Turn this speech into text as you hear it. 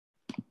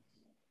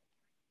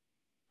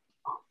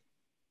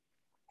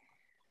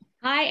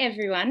Hi,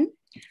 everyone.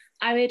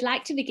 I would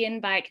like to begin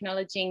by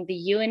acknowledging the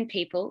Yuin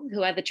people,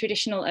 who are the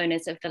traditional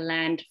owners of the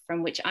land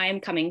from which I am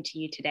coming to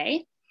you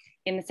today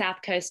in the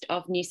south coast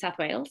of New South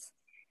Wales,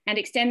 and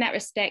extend that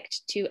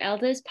respect to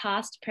elders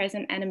past,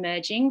 present, and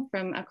emerging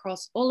from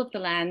across all of the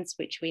lands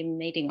which we're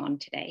meeting on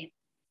today.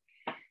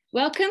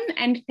 Welcome,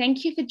 and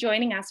thank you for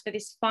joining us for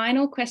this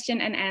final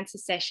question and answer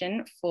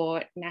session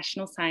for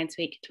National Science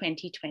Week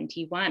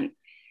 2021.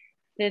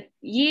 The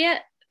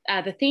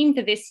theme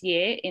for this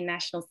year in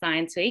National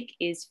Science Week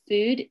is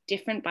Food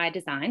Different by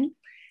Design.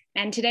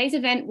 And today's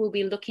event will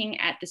be looking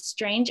at the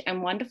strange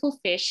and wonderful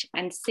fish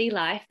and sea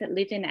life that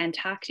live in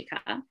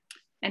Antarctica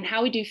and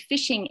how we do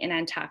fishing in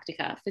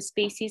Antarctica for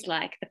species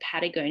like the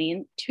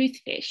Patagonian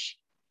toothfish.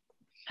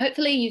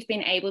 Hopefully you've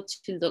been able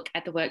to look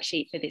at the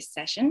worksheet for this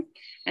session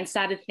and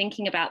started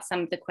thinking about some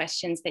of the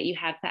questions that you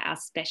have for our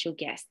special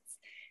guests.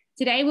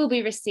 Today we'll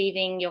be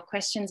receiving your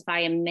questions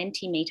via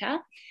Mentimeter.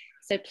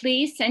 So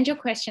please send your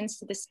questions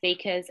to the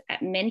speakers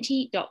at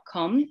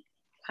menti.com,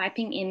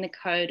 typing in the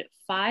code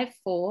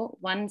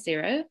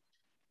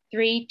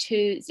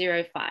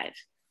 54103205.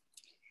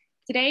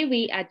 Today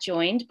we are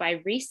joined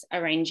by Rhys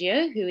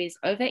Arangio, who is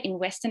over in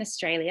Western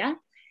Australia.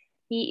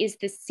 He is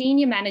the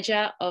Senior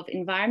Manager of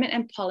Environment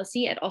and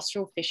Policy at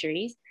Austral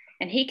Fisheries,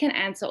 and he can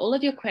answer all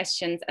of your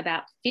questions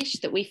about fish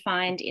that we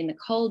find in the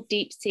cold,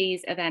 deep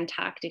seas of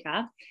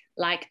Antarctica,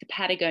 like the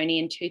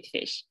Patagonian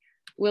toothfish.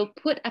 We'll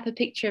put up a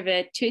picture of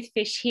a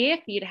toothfish here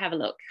for you to have a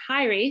look.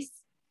 Hi, Rhys.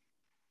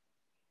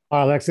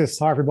 Hi, Alexis.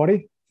 Hi,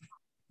 everybody.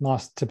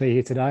 Nice to be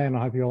here today, and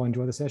I hope you all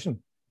enjoy the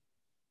session.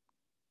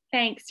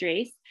 Thanks,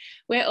 Rhys.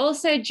 We're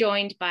also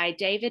joined by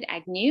David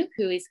Agnew,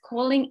 who is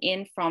calling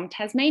in from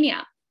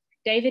Tasmania.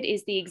 David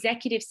is the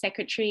Executive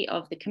Secretary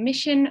of the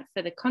Commission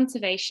for the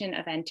Conservation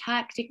of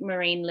Antarctic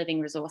Marine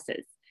Living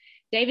Resources.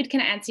 David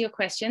can answer your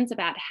questions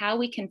about how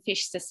we can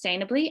fish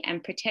sustainably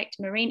and protect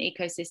marine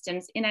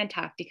ecosystems in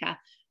Antarctica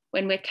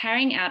when we're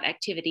carrying out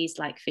activities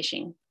like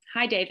fishing.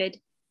 Hi,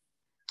 David.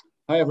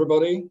 Hi,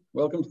 everybody.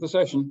 Welcome to the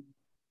session.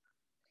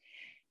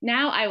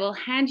 Now I will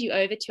hand you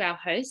over to our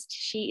host.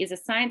 She is a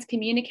science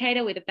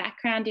communicator with a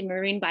background in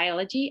marine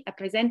biology, a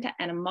presenter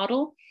and a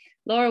model,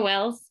 Laura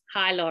Wells.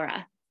 Hi,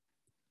 Laura.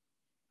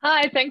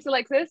 Hi, thanks,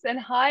 Alexis, and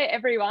hi,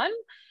 everyone.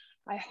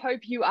 I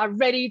hope you are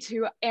ready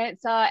to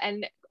answer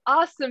and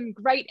ask some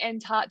great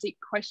Antarctic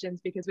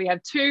questions, because we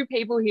have two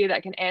people here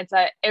that can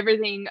answer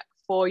everything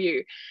for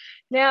you.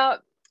 Now,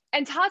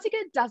 Antarctica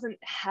doesn't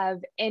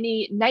have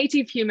any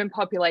native human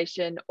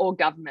population or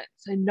government,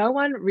 so no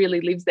one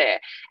really lives there.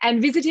 And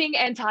visiting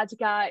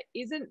Antarctica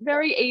isn't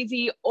very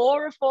easy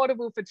or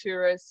affordable for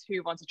tourists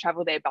who want to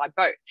travel there by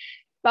boat.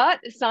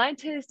 But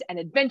scientists and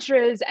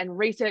adventurers and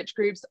research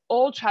groups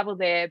all travel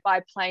there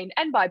by plane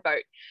and by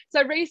boat.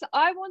 So Rhys,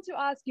 I want to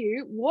ask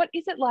you, what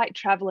is it like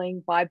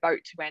traveling by boat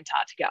to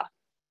Antarctica?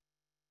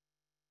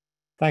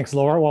 Thanks,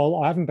 Laura.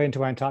 Well, I haven't been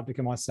to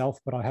Antarctica myself,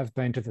 but I have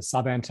been to the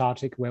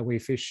sub-Antarctic, where we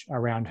fish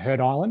around Heard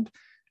Island.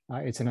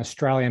 It's an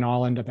Australian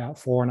island about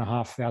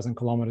 4,500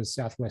 kilometres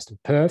southwest of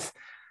Perth.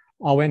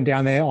 I went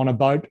down there on a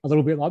boat, a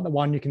little bit like the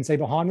one you can see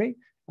behind me,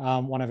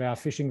 one of our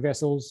fishing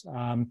vessels.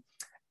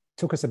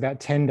 Took us about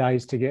 10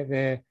 days to get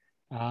there.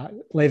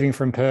 Leaving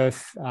from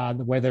Perth,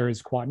 the weather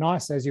is quite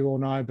nice, as you all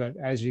know, but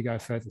as you go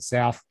further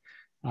south,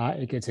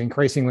 it gets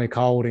increasingly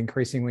cold,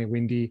 increasingly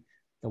windy.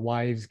 The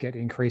waves get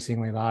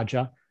increasingly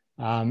larger.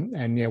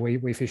 And yeah,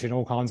 we fish in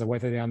all kinds of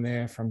weather down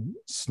there, from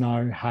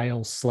snow,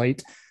 hail,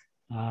 sleet,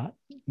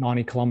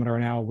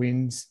 90-kilometre-an-hour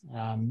winds,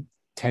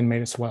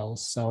 10-metre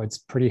swells. So it's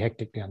pretty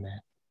hectic down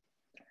there.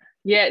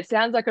 Yeah, it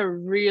sounds like a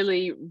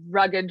really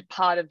rugged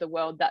part of the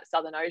world, that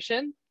Southern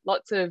Ocean.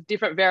 Lots of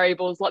different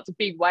variables, lots of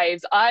big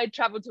waves. I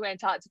traveled to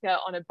Antarctica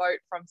on a boat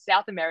from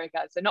South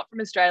America, so not from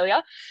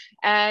Australia.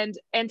 And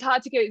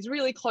Antarctica is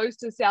really close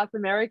to South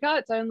America.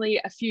 It's only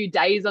a few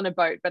days on a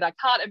boat, but I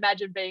can't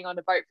imagine being on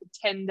a boat for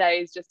 10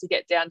 days just to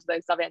get down to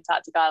those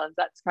sub-Antarctic islands.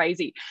 That's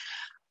crazy.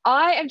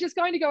 I am just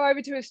going to go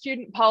over to a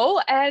student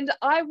poll, and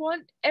I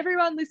want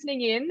everyone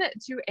listening in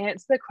to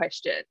answer the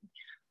question.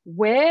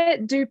 Where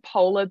do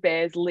polar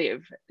bears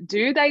live?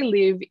 Do they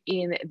live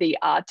in the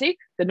Arctic,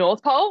 the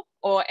North Pole,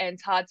 or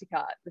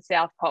Antarctica, the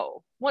South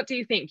Pole? What do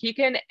you think? You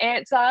can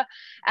answer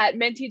at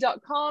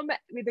menti.com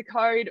with the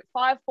code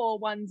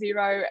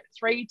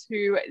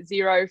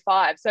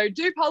 54103205. So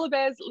do polar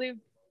bears live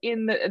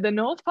in the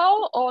North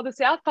Pole or the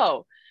South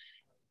Pole?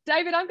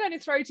 David, I'm going to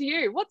throw to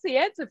you. What's the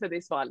answer for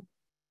this one?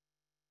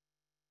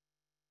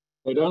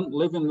 They don't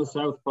live in the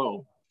South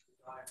Pole.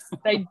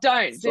 They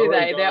don't, do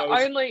they? They're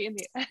only in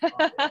the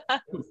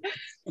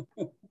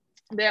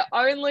they're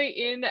only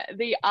in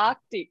the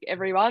Arctic,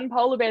 everyone.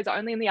 Polar bears are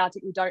only in the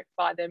Arctic. We don't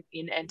find them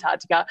in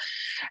Antarctica.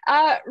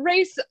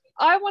 Rhys,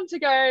 I want to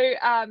go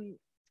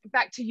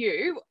back to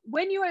you.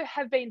 When you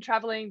have been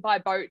traveling by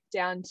boat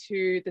down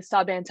to the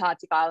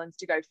sub-Antarctic islands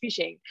to go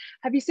fishing,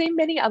 have you seen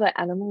many other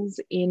animals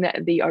in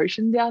the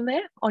ocean down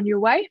there on your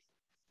way?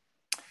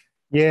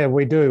 Yeah,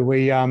 we do.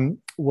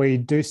 We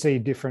do see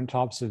different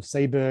types of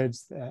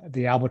seabirds,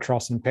 the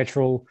albatross and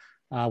petrel,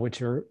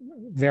 which are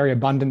very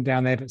abundant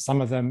down there, but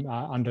some of them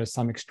are under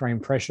some extreme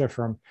pressure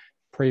from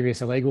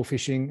previous illegal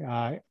fishing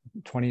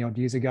 20 odd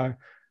years ago.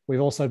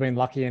 We've also been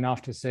lucky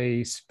enough to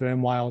see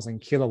sperm whales and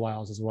killer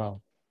whales as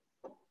well.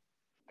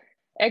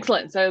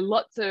 Excellent. So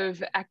lots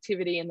of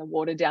activity in the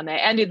water down there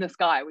and in the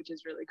sky, which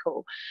is really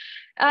cool.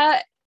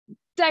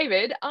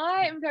 David,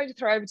 I am going to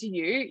throw over to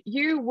you.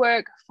 You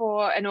work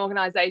for an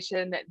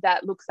organisation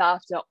that looks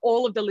after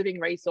all of the living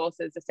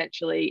resources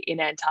essentially in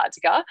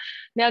Antarctica.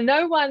 Now,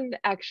 no one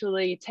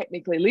actually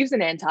technically lives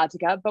in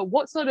Antarctica, but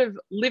what sort of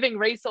living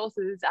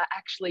resources are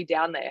actually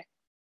down there?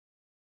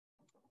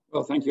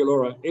 Well, thank you,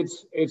 Laura.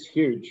 It's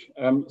huge.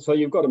 So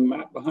you've got a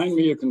map behind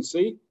me, you can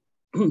see.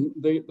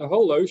 The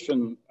whole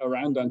ocean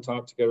around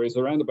Antarctica is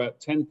around about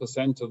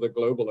 10% of the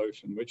global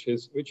ocean, which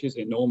is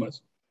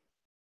enormous.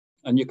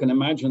 And you can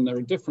imagine there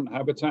are different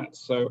habitats.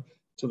 So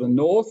to the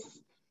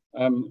north,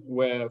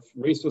 where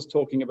Rhys was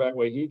talking about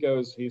where he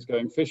goes, he's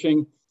going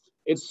fishing.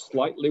 It's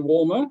slightly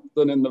warmer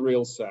than in the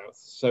real south.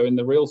 So in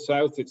the real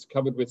south, it's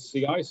covered with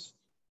sea ice.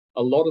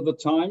 A lot of the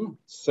time,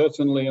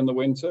 certainly in the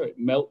winter, it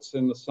melts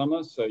in the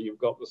summer. So you've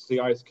got the sea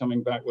ice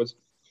coming backwards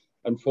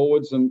and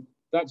forwards. And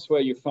that's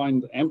where you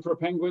find emperor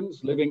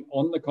penguins living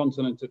on the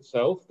continent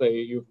itself.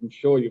 I'm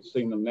sure you've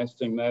seen them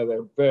nesting there.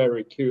 They're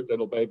very cute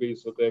little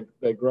babies that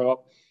they grow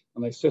up.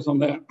 And they sit on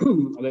their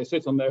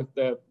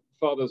their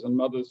fathers and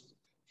mothers'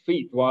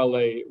 feet while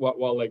they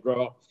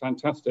grow up.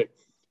 Fantastic.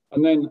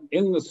 And then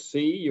in the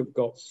sea, you've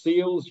got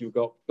seals, you've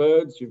got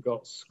birds, you've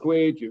got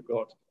squid, you've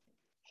got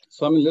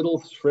some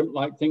little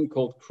shrimp-like thing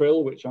called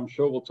krill, which I'm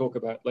sure we'll talk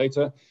about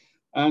later,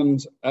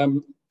 and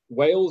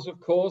whales, of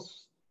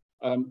course,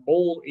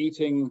 all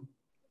eating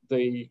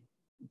the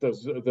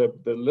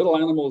little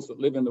animals that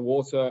live in the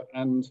water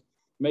and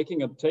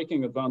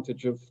taking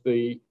advantage of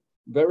the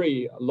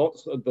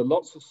lots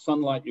of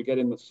sunlight you get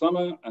in the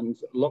summer and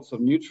lots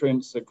of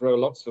nutrients that grow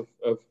lots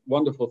of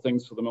wonderful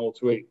things for them all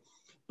to eat.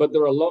 But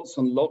there are lots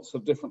and lots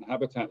of different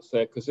habitats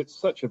there because it's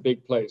such a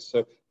big place.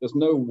 So there's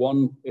no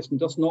one, it's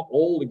just not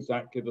all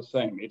exactly the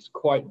same. It's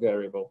quite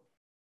variable.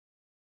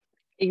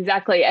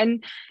 Exactly.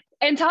 And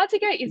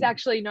Antarctica is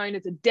actually known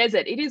as a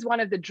desert. It is one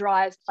of the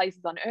driest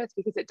places on Earth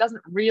because it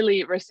doesn't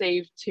really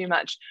receive too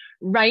much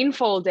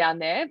rainfall down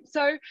there.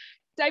 So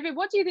David,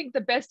 what do you think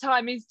the best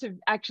time is to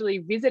actually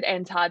visit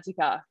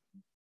Antarctica?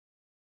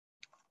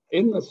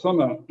 In the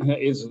summer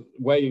is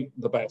way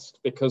the best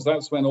because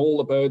that's when all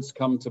the birds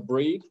come to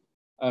breed.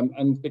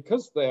 And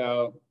because they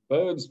are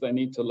birds, they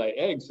need to lay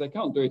eggs. They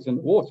can't do it in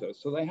the water,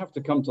 so they have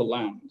to come to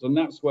land. And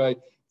that's where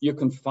you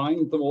can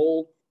find them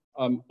all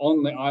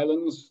on the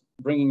islands,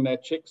 bringing their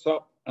chicks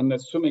up, and they're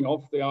swimming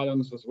off the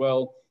islands as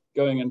well,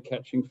 going and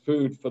catching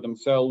food for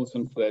themselves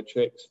and for their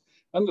chicks.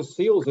 And the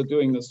seals are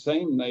doing the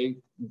same. They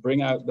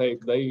have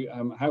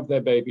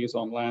their babies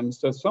on land.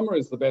 So summer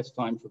is the best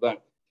time for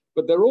that.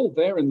 But they're all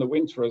there in the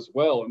winter as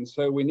well. And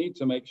so we need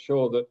to make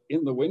sure that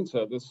in the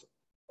winter, there's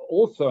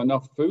also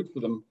enough food for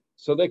them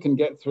so they can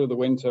get through the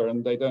winter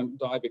and they don't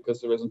die because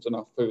there isn't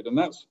enough food. And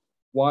that's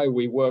why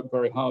we work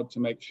very hard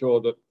to make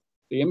sure that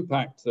the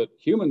impact that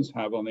humans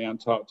have on the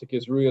Antarctic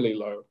is really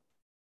low.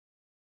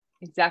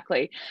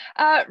 Exactly.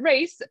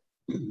 Rhys,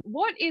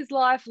 what is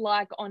life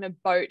like on a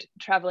boat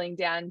traveling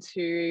down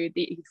to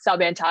the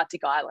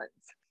sub-Antarctic islands?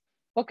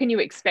 What can you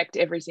expect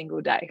every single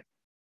day?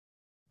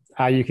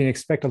 You can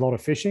expect a lot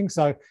of fishing.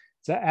 So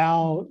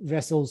our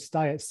vessels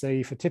stay at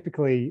sea for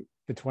typically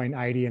between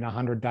 80 and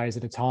 100 days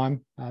at a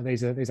time.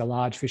 These are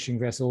large fishing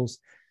vessels.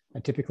 They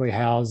typically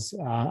house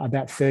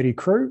about 30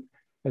 crew,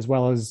 as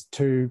well as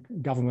 2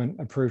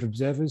 government-approved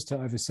observers to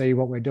oversee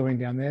what we're doing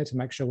down there to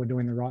make sure we're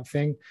doing the right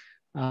thing.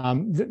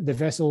 The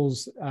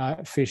vessels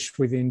fish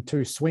within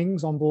 2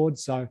 swings on board,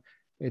 so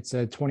it's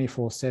a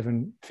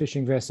 24/7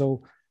 fishing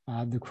vessel.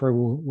 The crew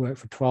will work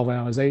for 12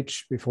 hours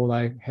each before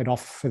they head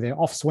off for their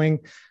off swing.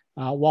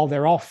 While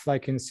they're off, they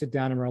can sit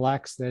down and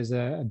relax. There's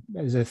a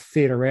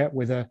theaterette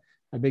with a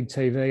big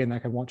TV, and they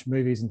can watch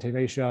movies and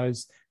TV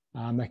shows.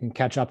 They can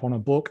catch up on a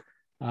book.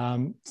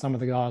 Some of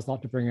the guys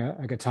like to bring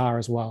a guitar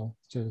as well.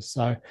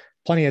 So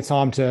plenty of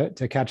time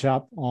to catch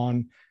up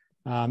on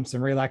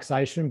some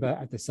relaxation, but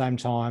at the same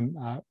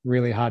time,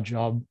 really hard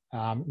job,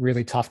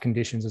 really tough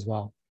conditions as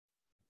well.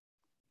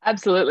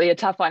 Absolutely a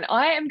tough one.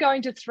 I am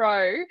going to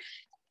throw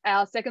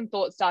our second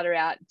thought starter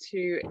out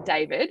to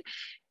David.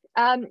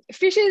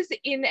 Fishers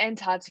in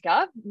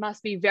Antarctica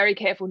must be very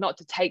careful not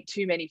to take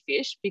too many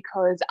fish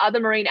because other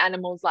marine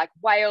animals like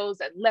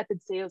whales and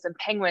leopard seals and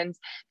penguins,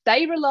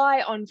 they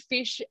rely on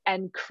fish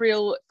and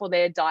krill for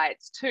their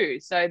diets too.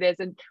 So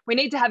we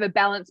need to have a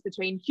balance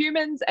between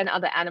humans and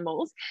other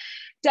animals.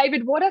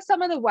 David, what are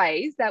some of the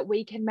ways that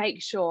we can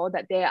make sure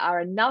that there are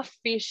enough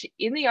fish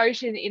in the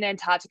ocean in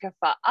Antarctica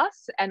for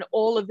us and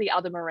all of the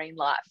other marine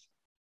life?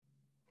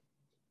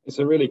 It's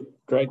a really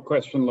great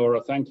question,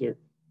 Laura. Thank you.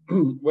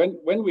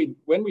 When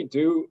we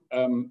do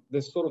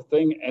this sort of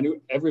thing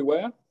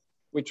everywhere,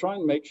 we try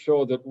and make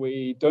sure that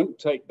we don't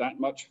take that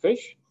much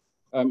fish.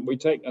 We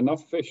take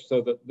enough fish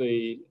so that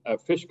the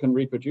fish can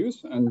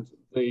reproduce and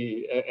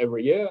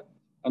every year,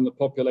 and the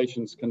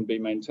populations can be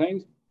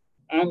maintained.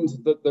 and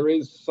that there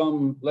is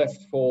some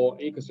left for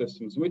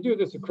ecosystems. And we do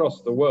this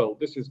across the world.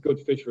 This is good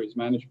fisheries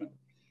management.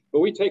 But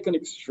we take an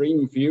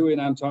extreme view in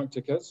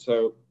Antarctica.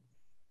 So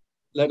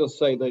let us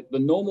say that the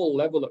normal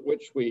level at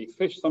which we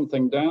fish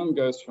something down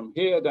goes from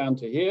here down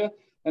to here.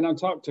 In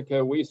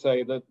Antarctica, we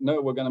say that, no,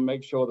 we're going to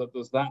make sure that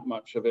there's that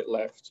much of it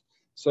left.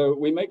 So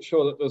we make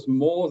sure that there's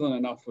more than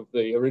enough of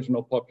the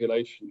original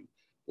population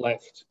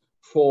left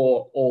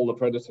for all the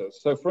predators.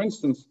 So for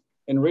instance,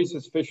 in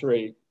Rhys's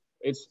fishery,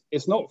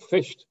 it's not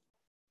fished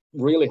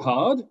really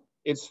hard.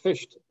 It's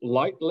fished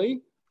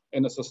lightly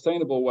in a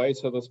sustainable way.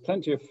 So there's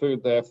plenty of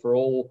food there for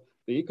all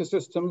the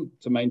ecosystem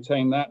to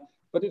maintain that.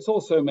 But it's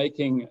also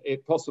making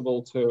it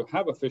possible to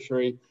have a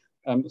fishery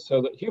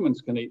so that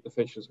humans can eat the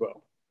fish as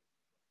well.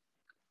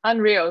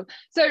 Unreal.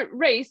 So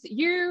Rhys,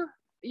 you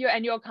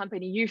and your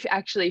company, you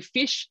actually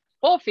fish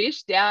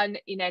down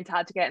in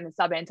Antarctica and the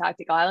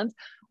sub-Antarctic islands.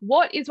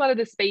 What is one of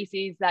the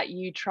species that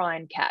you try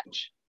and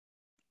catch?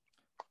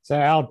 So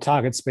our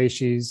target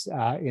species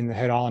in the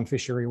Heard Island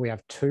fishery, we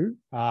have two.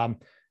 The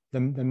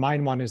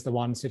main one is the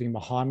one sitting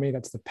behind me.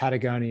 That's the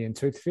Patagonian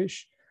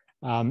toothfish.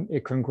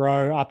 It can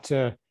grow up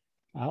to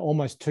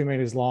almost 2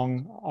 meters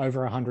long,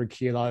 over 100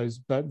 kilos,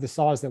 but the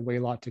size that we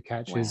like to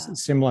catch is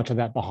similar to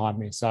that behind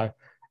me. So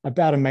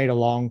about 1 meter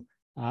long,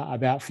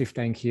 about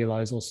 15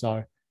 kilos or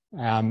so.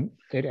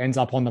 It ends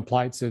up on the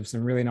plates of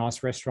some really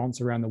nice restaurants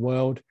around the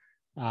world.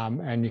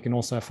 And you can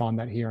also find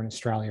that here in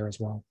Australia as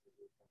well.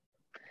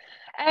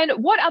 And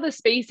what other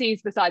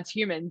species besides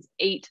humans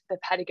eat the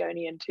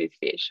Patagonian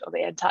toothfish or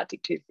the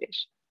Antarctic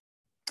toothfish?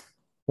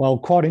 Well,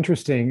 quite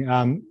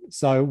interesting.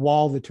 So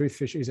while the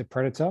toothfish is a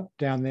predator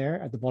down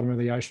there at the bottom of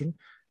the ocean,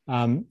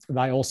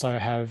 they also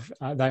have,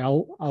 they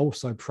are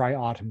also prey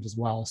items as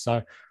well.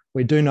 So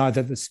we do know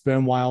that the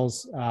sperm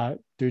whales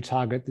do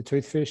target the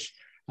toothfish,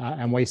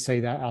 and we see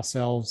that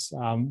ourselves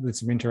with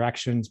some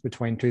interactions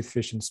between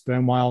toothfish and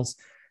sperm whales.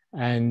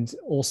 And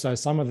also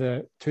some of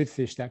the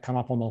toothfish that come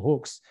up on the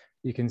hooks,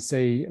 you can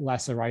see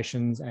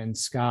lacerations and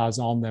scars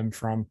on them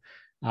from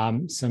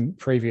some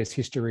previous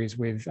histories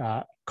with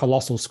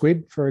colossal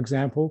squid, for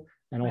example,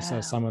 and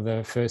also some of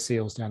the fur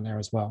seals down there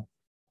as well.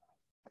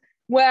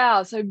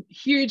 Wow, so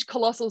huge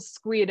colossal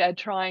squid are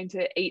trying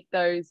to eat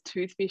those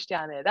toothfish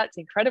down there. That's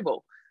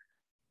incredible.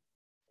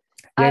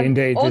 Yeah,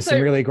 indeed. There's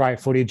some really great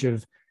footage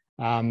of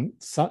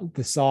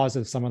the size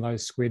of some of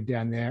those squid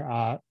down there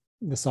are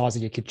the size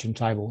of your kitchen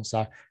table.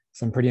 So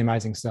some pretty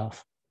amazing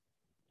stuff.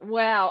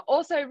 Wow.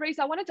 Also, Rhys,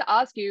 I wanted to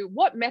ask you,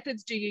 what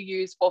methods do you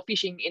use for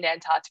fishing in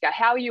Antarctica?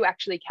 How are you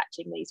actually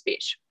catching these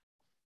fish?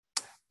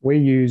 We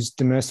use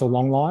demersal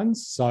long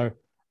lines. So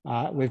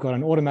we've got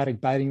an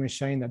automatic baiting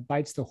machine that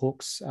baits the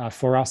hooks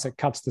for us. It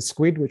cuts the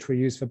squid, which we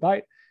use for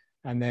bait.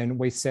 And then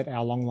we set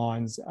our long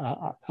lines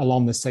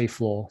along the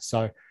seafloor.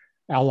 So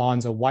our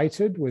lines are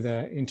weighted with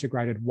an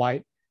integrated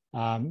weight.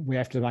 We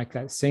have to make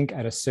that sink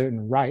at a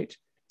certain rate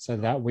so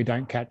that we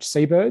don't catch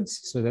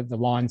seabirds, so that the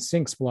line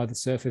sinks below the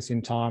surface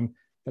in time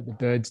that the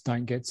birds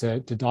don't get to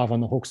dive on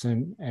the hooks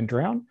and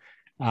drown.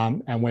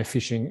 And we're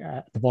fishing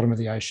at the bottom of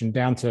the ocean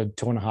down to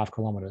 2.5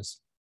 kilometres.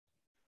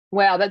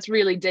 Wow, that's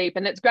really deep.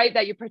 And it's great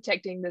that you're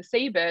protecting the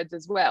seabirds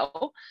as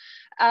well.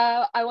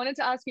 I wanted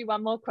to ask you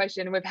one more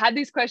question. We've had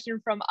this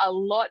question from a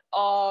lot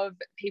of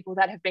people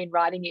that have been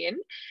writing in.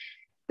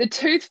 The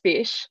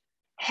toothfish,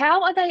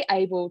 how are they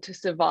able to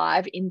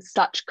survive in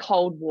such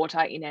cold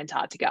water in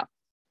Antarctica?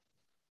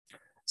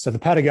 So the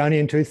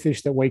Patagonian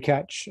toothfish that we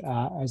catch,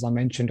 as I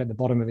mentioned, at the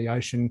bottom of the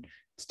ocean,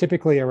 it's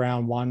typically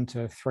around 1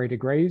 to 3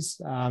 degrees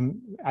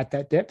at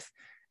that depth.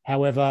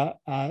 However,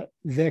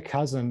 their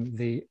cousin,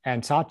 the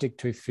Antarctic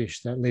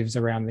toothfish that lives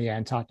around the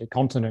Antarctic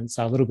continent,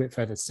 so a little bit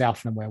further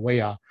south than where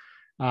we are,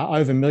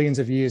 over millions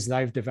of years,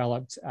 they've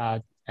developed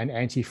an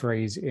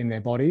antifreeze in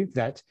their body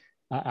that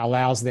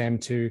allows them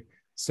to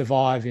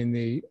survive in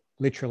the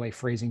literally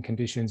freezing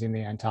conditions in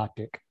the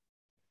Antarctic.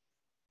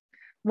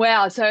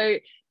 Wow. So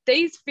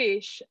these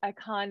fish are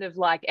kind of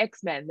like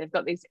X-Men. They've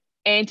got this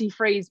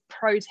antifreeze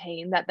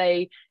protein that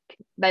they've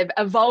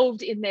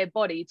evolved in their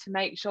body to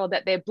make sure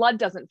that their blood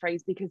doesn't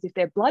freeze, because if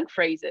their blood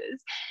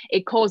freezes,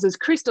 it causes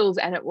crystals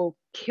and it will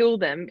kill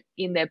them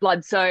in their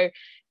blood. So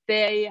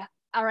they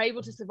are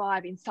able to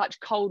survive in such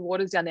cold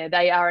waters down there.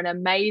 They are an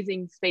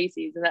amazing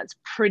species, and that's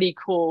pretty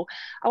cool.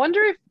 I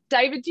wonder if,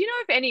 David, do you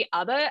know if any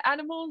other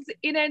animals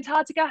in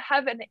Antarctica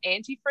have an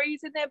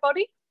antifreeze in their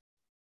body?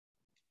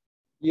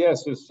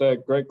 Yes, it's a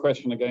great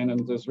question again.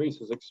 And as Rhys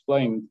has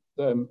explained,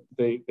 the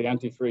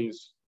antifreeze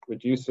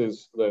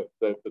reduces the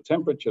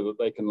temperature that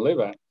they can live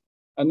at.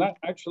 And that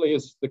actually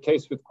is the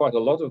case with quite a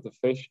lot of the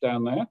fish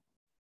down there.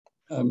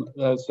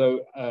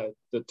 The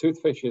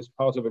toothfish is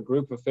part of a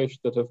group of fish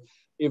that have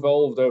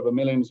evolved over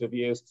millions of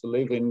years to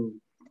live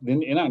in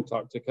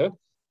Antarctica,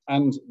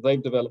 and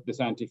they've developed this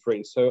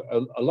antifreeze. So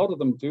a lot of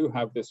them do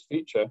have this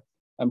feature,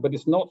 but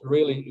it's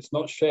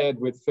not shared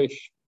with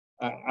fish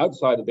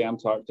outside of the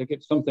Antarctic.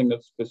 It's something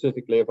that's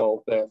specifically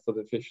evolved there for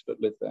the fish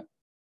that live there.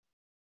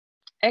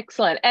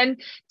 Excellent.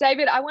 And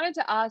David, I wanted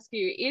to ask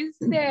you,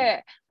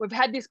 we've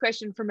had this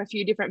question from a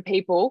few different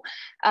people.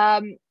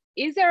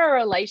 is there a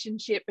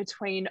relationship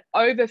between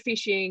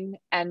overfishing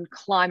and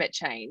climate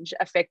change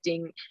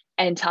affecting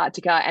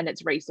Antarctica and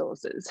its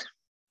resources?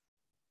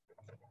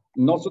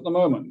 Not at the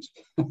moment,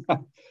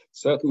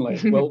 certainly.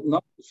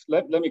 Well,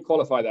 let me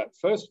qualify that.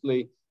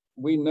 Firstly,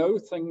 we know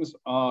things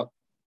are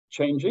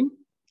changing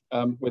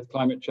with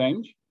climate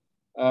change.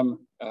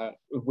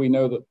 We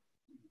know that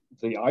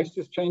the ice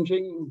is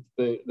changing.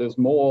 There's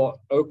more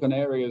open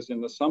areas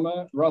in the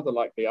summer, rather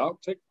like the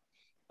Arctic.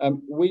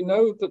 We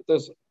know that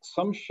there's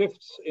some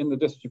shifts in the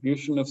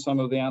distribution of some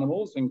of the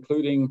animals,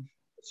 including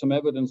some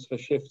evidence for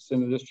shifts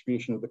in the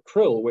distribution of the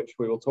krill, which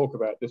we will talk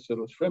about, this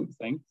little shrimp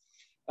thing.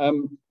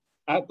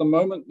 At the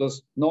moment,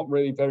 there's not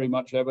really very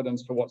much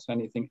evidence for what's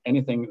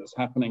anything that's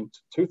happening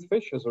to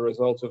toothfish as a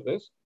result of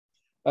this.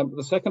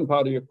 The second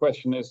part of your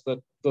question is that,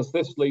 does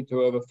this lead to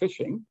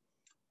overfishing?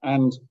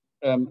 And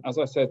as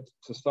I said,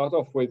 to start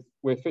off with,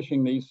 we're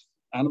fishing these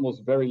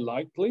animals very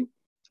lightly.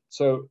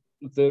 So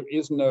there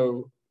is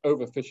no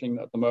overfishing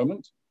at the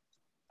moment.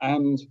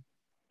 And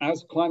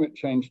as climate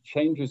change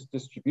changes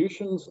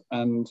distributions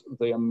and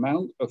the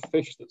amount of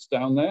fish that's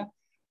down there,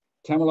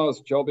 CCAMLR's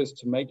job is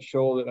to make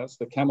sure that that's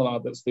the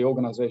CCAMLR, that's the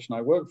organization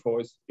I work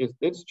for, is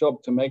its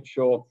job to make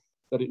sure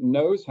that it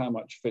knows how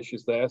much fish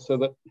is there, so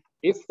that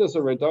if there's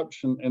a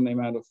reduction in the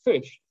amount of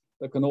fish,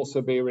 there can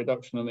also be a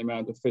reduction in the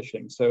amount of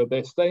fishing. So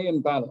they stay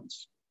in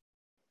balance.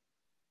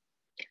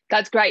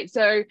 That's great.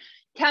 So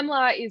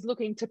CCAMLR is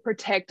looking to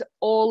protect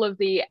all of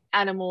the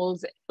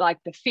animals, like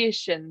the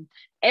fish and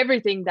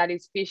everything that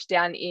is fished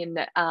down in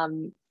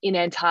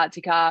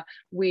Antarctica,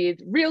 with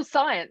real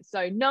science.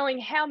 So knowing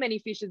how many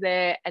fish are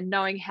there and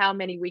knowing how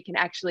many we can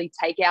actually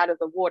take out of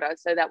the water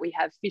so that we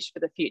have fish for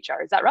the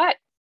future. Is that right?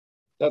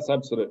 That's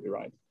absolutely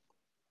right.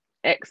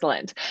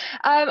 Excellent.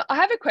 I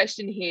have a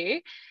question here,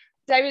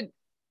 David.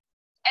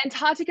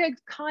 Antarctica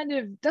kind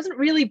of doesn't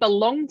really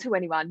belong to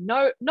anyone.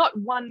 No, not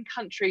one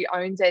country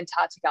owns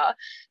Antarctica.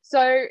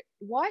 So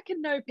why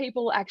can no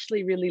people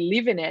actually really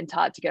live in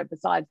Antarctica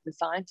besides the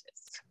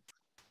scientists?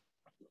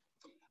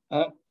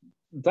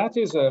 That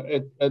is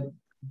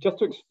just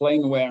to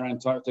explain where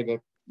Antarctica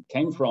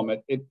came from.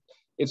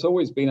 It's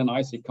always been an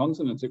icy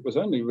continent. It was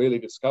only really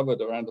discovered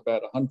around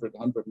about 100,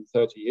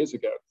 130 years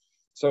ago.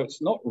 So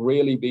it's not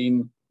really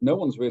been, no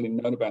one's really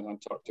known about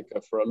Antarctica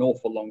for an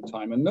awful long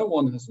time, and no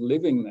one is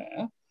living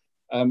there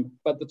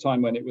at the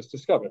time when it was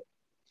discovered.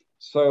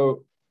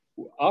 So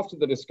after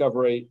the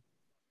discovery,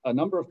 a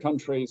number of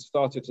countries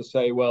started to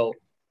say, well,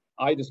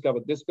 I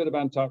discovered this bit of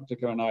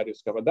Antarctica and I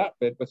discovered that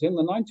bit. But in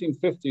the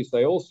 1950s,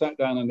 they all sat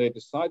down and they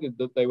decided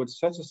that they would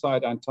set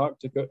aside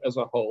Antarctica as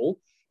a whole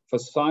for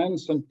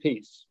science and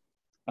peace.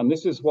 And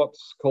this is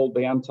what's called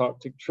the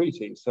Antarctic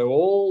Treaty. So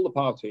all the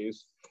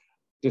parties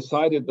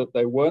decided that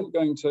they weren't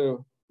going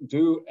to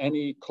do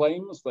any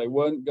claims. They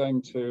weren't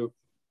going to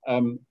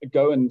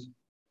go and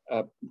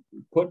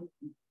put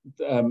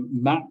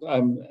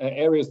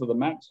areas of the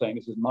map saying,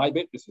 this is my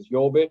bit, this is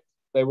your bit.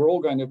 They were all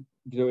going to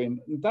do it. And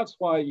that's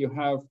why you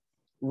have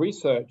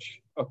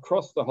research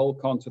across the whole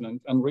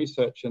continent and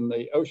research in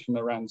the ocean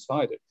around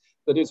it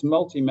that is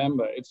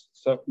multi-member. It's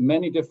so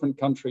many different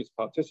countries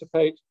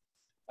participate,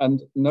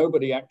 and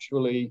nobody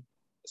actually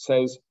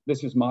says,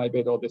 this is my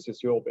bit or this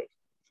is your bit.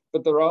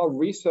 But there are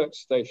research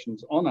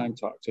stations on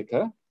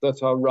Antarctica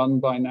that are run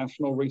by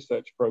national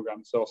research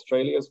programs. So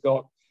Australia's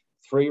got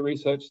 3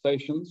 research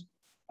stations.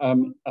 A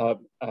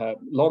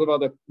lot of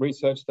other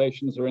research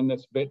stations are in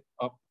this bit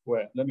up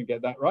where, let me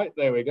get that right,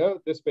 there we go,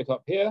 this bit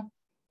up here.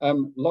 A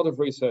lot of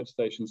research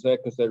stations there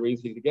because they're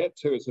easy to get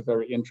to. It's a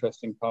very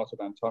interesting part of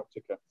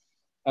Antarctica.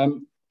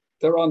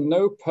 There are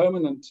no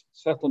permanent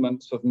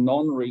settlements of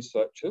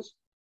non-researchers,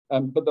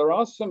 but there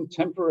are some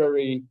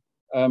temporary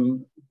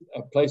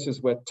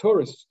places where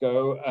tourists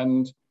go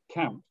and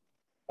camp.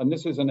 And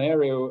this is an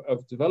area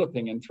of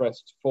developing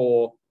interest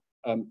for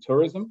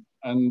tourism.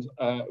 And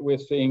we're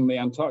seeing the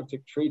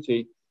Antarctic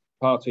Treaty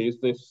parties,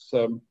 this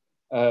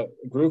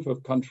group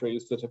of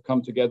countries that have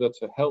come together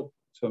to help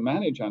to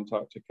manage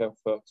Antarctica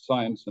for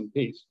science and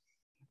peace,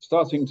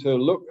 starting to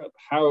look at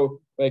how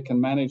they can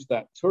manage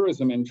that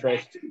tourism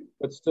interest,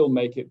 but still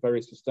make it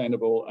very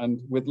sustainable and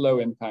with low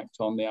impact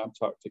on the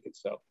Antarctic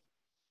itself.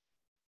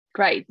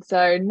 Great.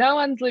 So no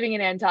one's living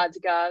in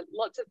Antarctica.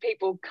 Lots of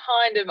people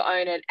kind of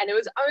own it. And it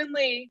was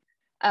only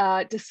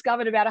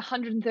discovered about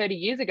 130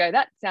 years ago.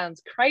 That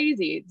sounds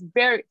crazy.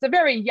 It's a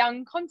very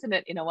young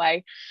continent in a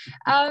way.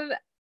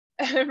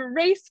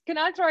 Rhys, can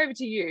I throw over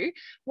to you?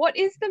 What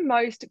is the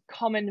most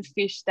common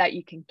fish that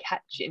you can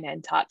catch in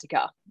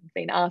Antarctica? I've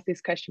been asked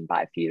this question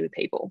by a few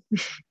people.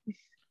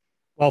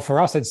 Well,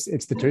 for us,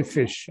 it's the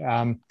toothfish.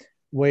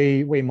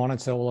 We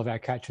monitor all of our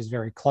catches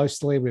very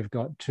closely. We've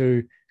got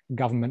 2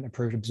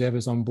 government-approved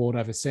observers on board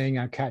overseeing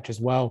our catch as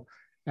well.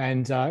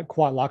 And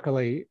quite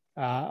luckily,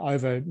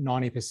 over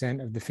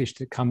 90% of the fish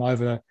that come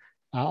over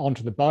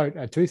onto the boat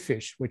are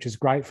toothfish, which is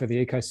great for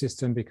the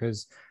ecosystem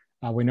because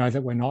we know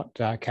that we're not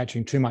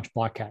catching too much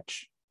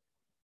bycatch.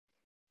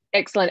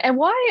 Excellent. And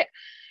why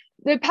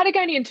the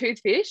Patagonian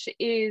toothfish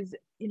is,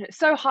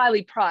 so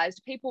highly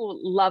prized? People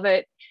love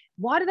it.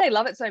 Why do they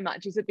love it so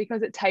much? Is it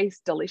because it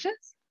tastes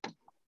delicious?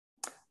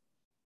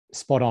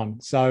 spot on.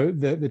 So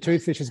the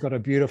toothfish has got a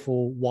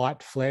beautiful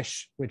white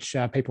flesh, which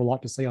people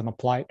like to see on the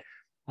plate.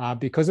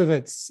 Because of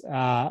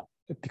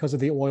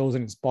the oils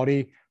in its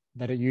body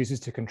that it uses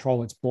to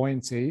control its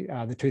buoyancy,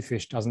 the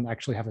toothfish doesn't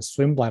actually have a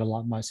swim bladder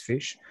like most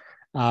fish.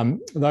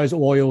 Those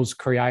oils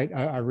create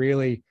a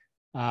really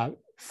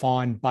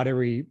fine,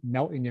 buttery,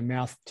 melt in your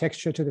mouth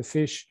texture to the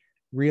fish,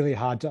 really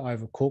hard to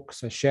overcook.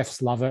 So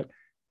chefs love it,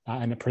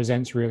 and it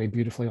presents really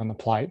beautifully on the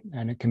plate,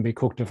 and it can be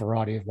cooked a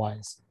variety of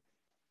ways.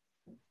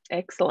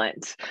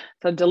 Excellent.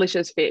 So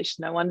delicious fish.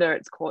 No wonder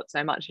it's caught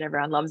so much and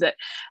everyone loves it.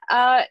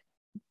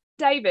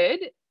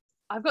 David,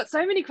 I've got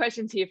so many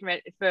questions here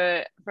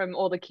from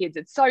all the kids.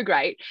 It's so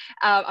great.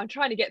 I'm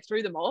trying to get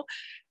through them all.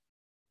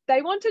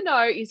 They want to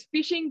know, is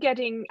fishing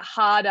getting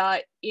harder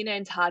in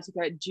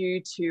Antarctica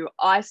due to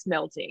ice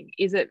melting?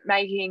 Is it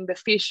making the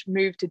fish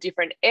move to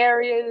different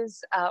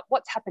areas?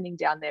 What's happening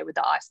down there with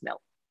the ice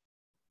melt?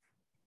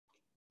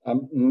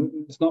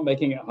 It's not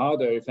making it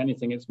harder. If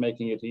anything, it's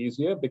making it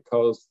easier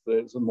because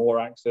there's more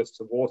access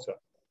to water.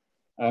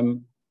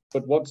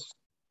 But what's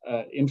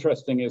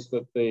interesting is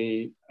that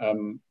the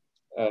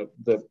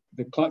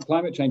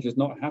climate change is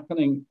not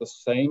happening the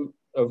same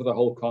over the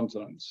whole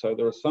continent. So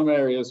there are some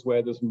areas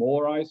where there's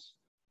more ice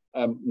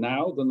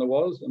now than there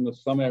was, and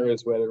there's some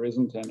areas where there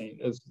isn't any.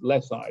 There's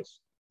less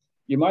ice.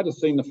 You might have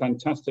seen the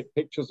fantastic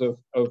pictures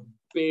of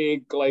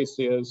big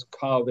glaciers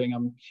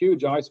carving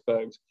huge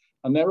icebergs.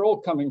 And they're all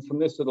coming from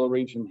this little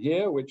region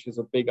here, which is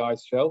a big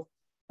ice shelf.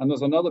 And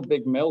there's another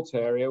big melt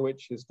area,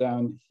 which is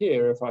down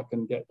here, if I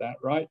can get that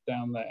right,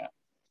 down there.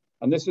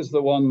 And this is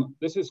the one,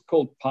 this is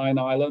called Pine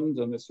Island.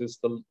 And this is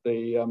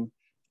the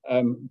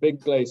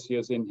big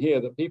glaciers in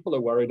here that people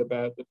are worried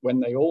about, that when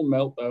they all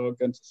melt, they're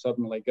going to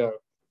suddenly go.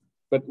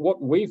 But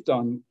what we've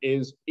done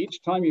is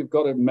each time you've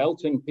got a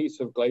melting piece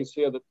of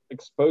glacier that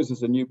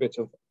exposes a new bit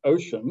of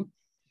ocean,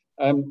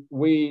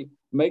 we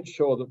make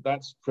sure that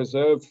that's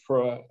preserved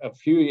for a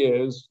few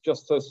years,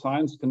 just so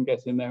science can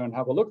get in there and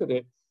have a look at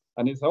it.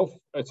 And it's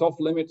off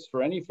limits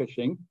for any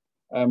fishing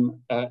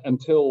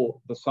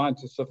until the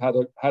scientists have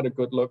had a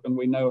good look and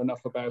we know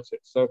enough about it.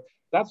 So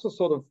that's the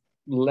sort of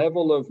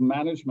level of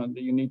management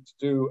that you need to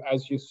do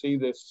as you see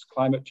this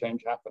climate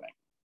change happening.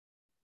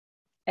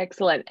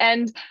 Excellent.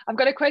 And I've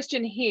got a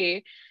question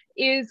here.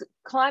 Is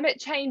climate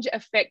change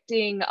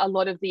affecting a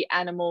lot of the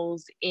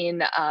animals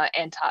in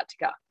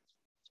Antarctica?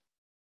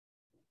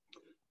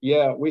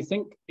 Yeah, we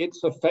think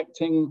it's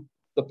affecting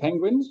the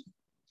penguins,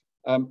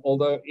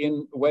 although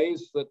in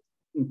ways that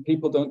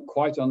people don't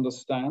quite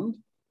understand.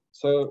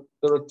 So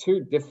there are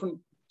two different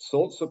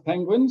sorts of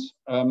penguins.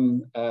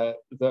 Well,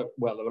 there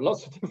are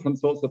lots of different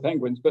sorts of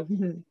penguins, but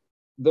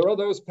there are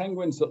those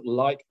penguins that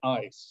like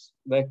ice.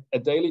 They're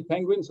Adelie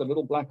penguins, the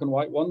little black and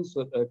white ones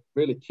that are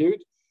really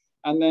cute.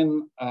 And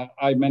then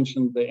I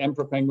mentioned the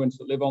emperor penguins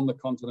that live on the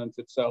continent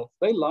itself.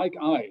 They like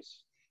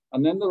ice.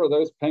 And then there are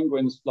those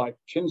penguins like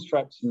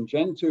chinstraps and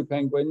gentoo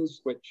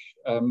penguins, which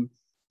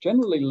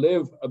generally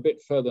live a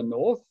bit further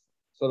north,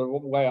 sort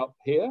of way up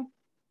here.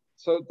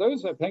 So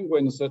those are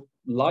penguins that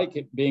like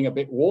it being a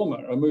bit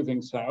warmer, are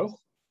moving south.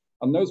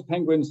 And those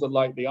penguins that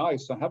like the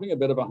ice are having a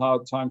bit of a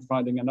hard time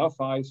finding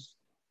enough ice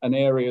and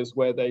areas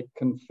where they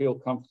can feel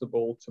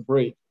comfortable to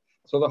breed.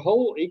 So the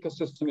whole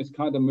ecosystem is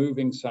kind of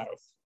moving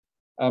south.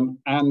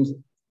 And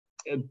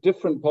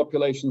different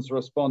populations are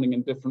responding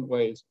in different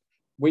ways.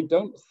 We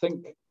don't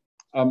think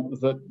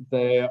that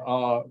they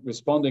are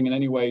responding in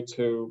any way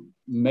to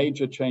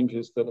major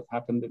changes that have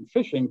happened in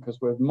fishing, because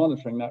we're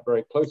monitoring that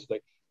very closely.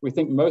 We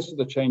think most of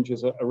the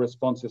changes are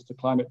responses to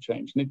climate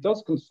change, and it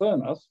does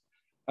concern us,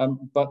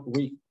 but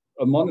we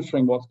are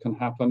monitoring what can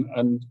happen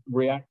and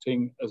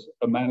reacting as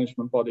a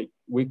management body.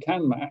 We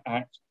can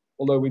act,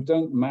 although we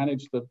don't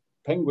manage the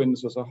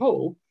penguins as a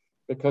whole,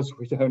 because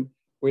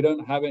we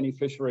don't have any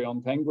fishery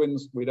on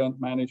penguins. We don't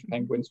manage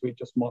penguins, we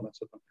just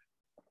monitor them.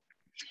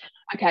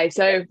 Okay,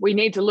 so we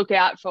need to look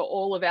out for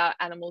all of our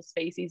animal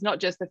species, not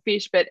just the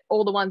fish, but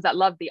all the ones that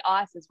love the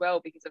ice as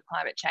well because of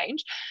climate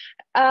change.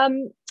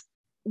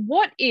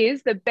 What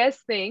is the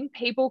best thing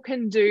people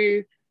can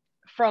do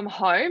from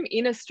home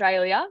in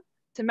Australia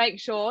to make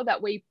sure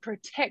that we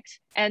protect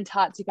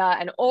Antarctica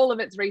and all of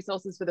its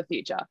resources for the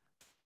future?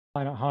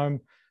 At home,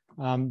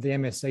 the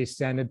MSC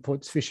standard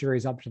puts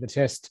fisheries up to the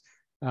test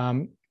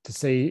to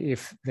see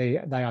if they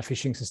are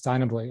fishing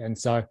sustainably. And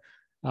so,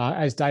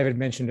 as David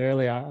mentioned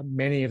earlier,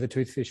 many of the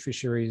toothfish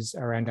fisheries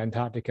around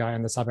Antarctica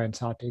and the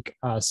sub-Antarctic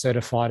are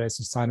certified as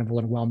sustainable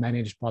and well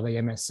managed by the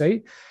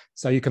MSC.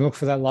 So you can look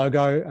for that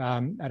logo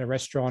at a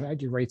restaurant,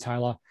 at your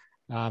retailer,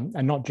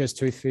 and not just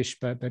toothfish,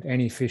 but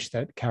any fish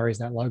that carries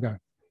that logo.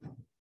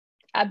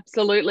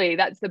 Absolutely,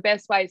 that's the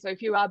best way. So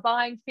if you are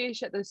buying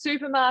fish at the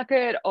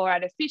supermarket or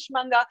at a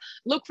fishmonger,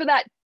 look for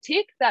that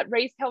tick that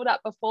Rhys held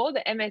up before,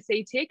 the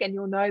MSC tick, and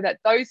you'll know that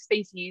those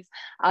species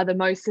are the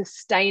most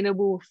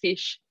sustainable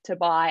fish to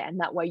buy, and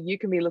that way you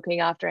can be looking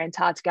after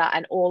Antarctica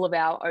and all of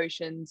our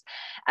oceans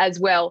as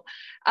well.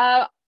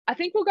 I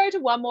think we'll go to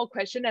one more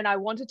question, and I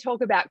want to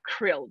talk about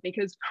krill,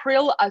 because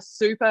krill are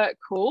super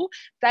cool.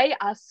 They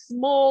are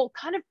small,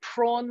 kind of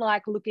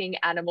prawn-like looking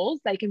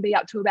animals. They can be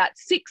up to about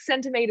 6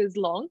 centimeters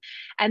long,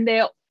 and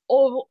they're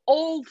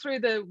all through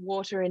the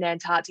water in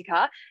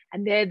Antarctica,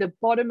 and they're the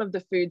bottom of the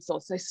food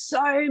source.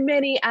 So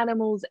many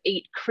animals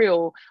eat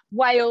krill: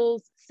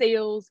 whales,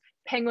 seals,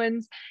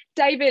 penguins.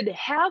 David,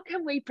 how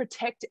can we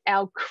protect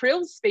our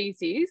krill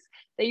species,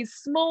 these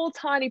small,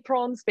 tiny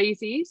prawn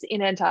species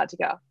in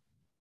Antarctica?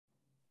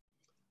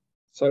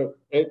 So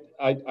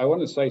I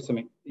want to say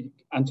something.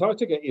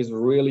 Antarctica is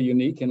really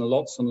unique in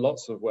lots and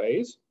lots of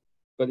ways.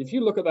 But if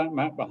you look at that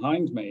map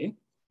behind me,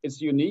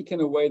 it's unique in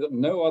a way that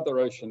no other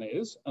ocean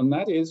is. And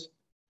that is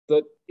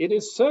that it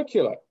is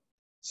circular.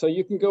 So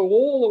you can go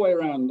all the way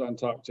around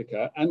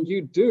Antarctica, and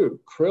you do.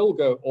 Krill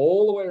go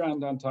all the way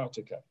around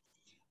Antarctica.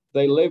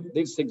 They live,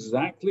 it's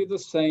exactly the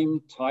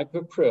same type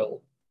of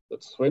krill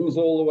that swims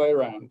all the way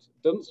around.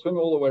 It doesn't swim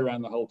all the way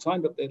around the whole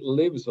time, but it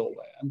lives all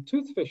there. And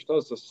toothfish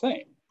does the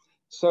same.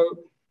 So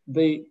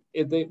the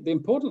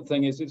important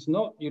thing is, it's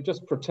not you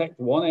just protect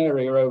one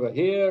area over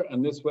here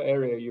and this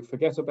area you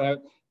forget about.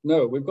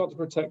 No, we've got to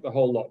protect the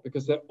whole lot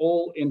because they're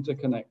all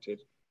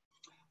interconnected.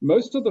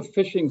 Most of the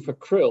fishing for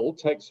krill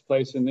takes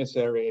place in this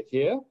area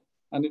here,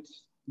 and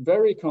it's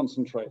very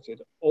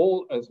concentrated.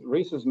 All, as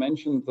Rhys has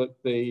mentioned, that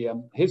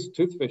his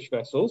toothfish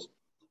vessels,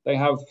 they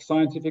have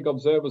scientific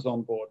observers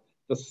on board.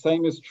 The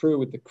same is true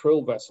with the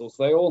krill vessels.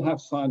 They all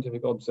have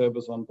scientific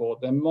observers on board.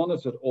 They're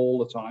monitored all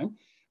the time.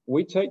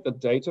 We take the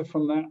data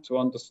from that to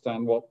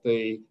understand what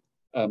the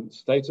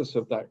status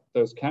of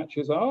those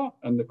catches are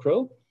and the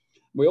krill.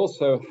 We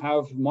also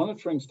have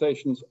monitoring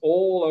stations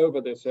all over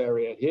this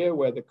area here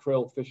where the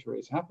krill fishery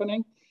is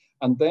happening,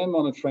 and they're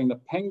monitoring the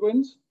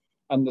penguins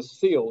and the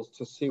seals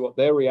to see what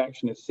their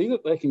reaction is, see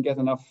that they can get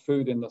enough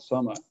food in the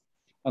summer.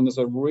 And there's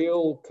a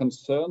real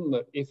concern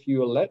that if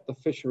you let the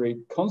fishery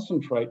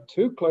concentrate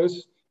too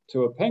close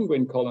to a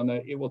penguin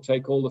colony, it will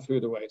take all the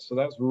food away. So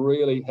that's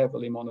really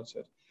heavily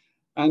monitored.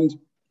 And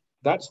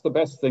that's the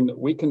best thing that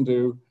we can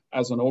do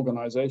as an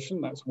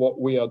organization. That's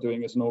what we are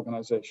doing as an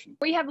organization.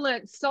 We have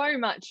learned so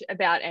much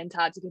about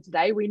Antarctica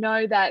today. We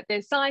know that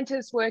there's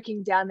scientists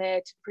working down there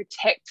to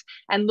protect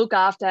and look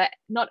after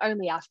not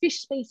only our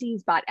fish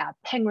species, but our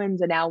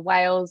penguins and our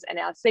whales and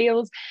our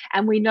seals.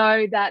 And we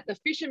know that the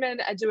fishermen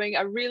are doing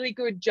a really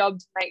good job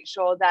to make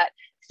sure that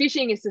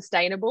fishing is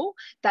sustainable,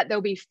 that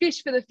there'll be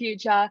fish for the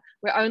future,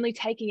 we're only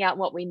taking out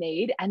what we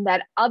need, and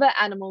that other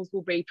animals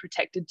will be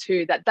protected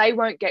too, that they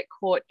won't get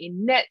caught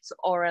in nets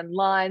or in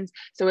lines.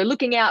 So we're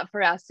looking out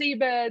for our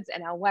seabirds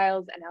and our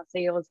whales and our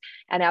seals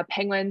and our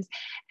penguins.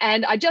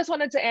 And I just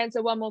wanted to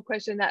answer one more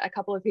question that a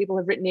couple of people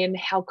have written in.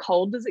 How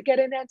cold does it get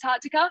in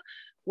Antarctica?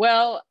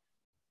 Well,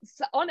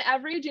 so on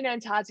average in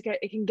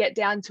Antarctica, it can get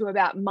down to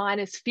about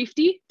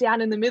 -50 down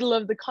in the middle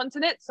of the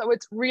continent. So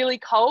it's really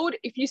cold.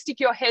 If you stick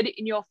your head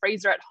in your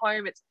freezer at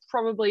home, it's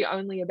probably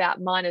only about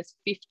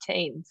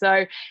 -15.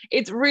 So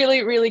it's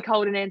really, really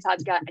cold in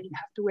Antarctica, and you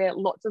have to wear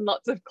lots and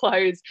lots of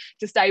clothes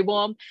to stay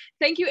warm.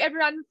 Thank you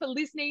everyone for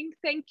listening.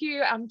 Thank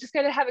you. I'm just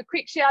going to have a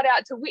quick shout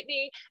out to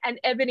Whitney and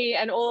Ebony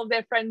and all of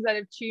their friends that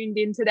have tuned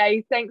in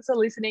today. Thanks for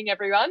listening,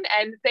 everyone.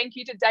 And thank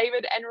you to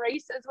David and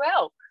Rhys as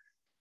well.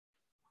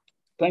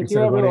 Thanks,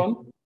 you,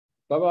 everyone.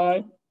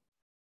 Bye-bye.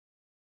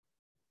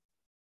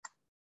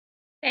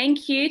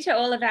 Thank you to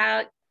all of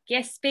our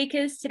guest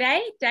speakers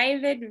today,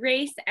 David,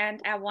 Rhys,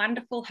 and our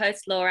wonderful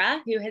host,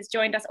 Laura, who has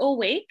joined us all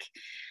week.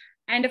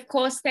 And of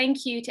course,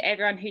 thank you to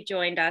everyone who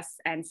joined us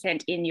and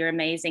sent in your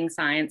amazing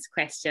science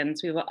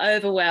questions. We were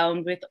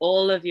overwhelmed with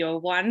all of your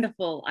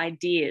wonderful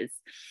ideas.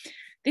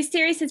 This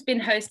series has been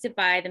hosted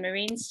by the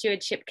Marine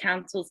Stewardship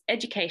Council's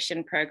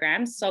education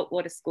program,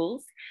 Saltwater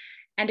Schools.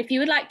 And if you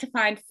would like to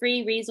find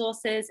free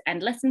resources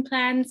and lesson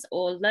plans,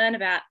 or learn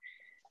about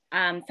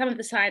some of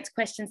the science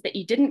questions that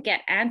you didn't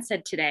get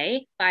answered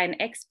today by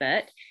an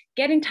expert,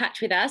 get in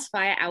touch with us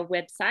via our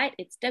website.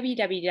 It's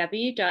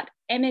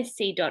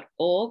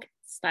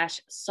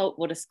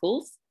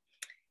www.msc.org/saltwaterschools.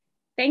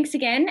 Thanks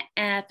again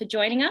for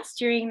joining us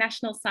during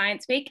National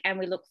Science Week, and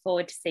we look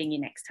forward to seeing you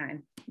next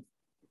time.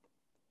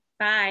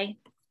 Bye.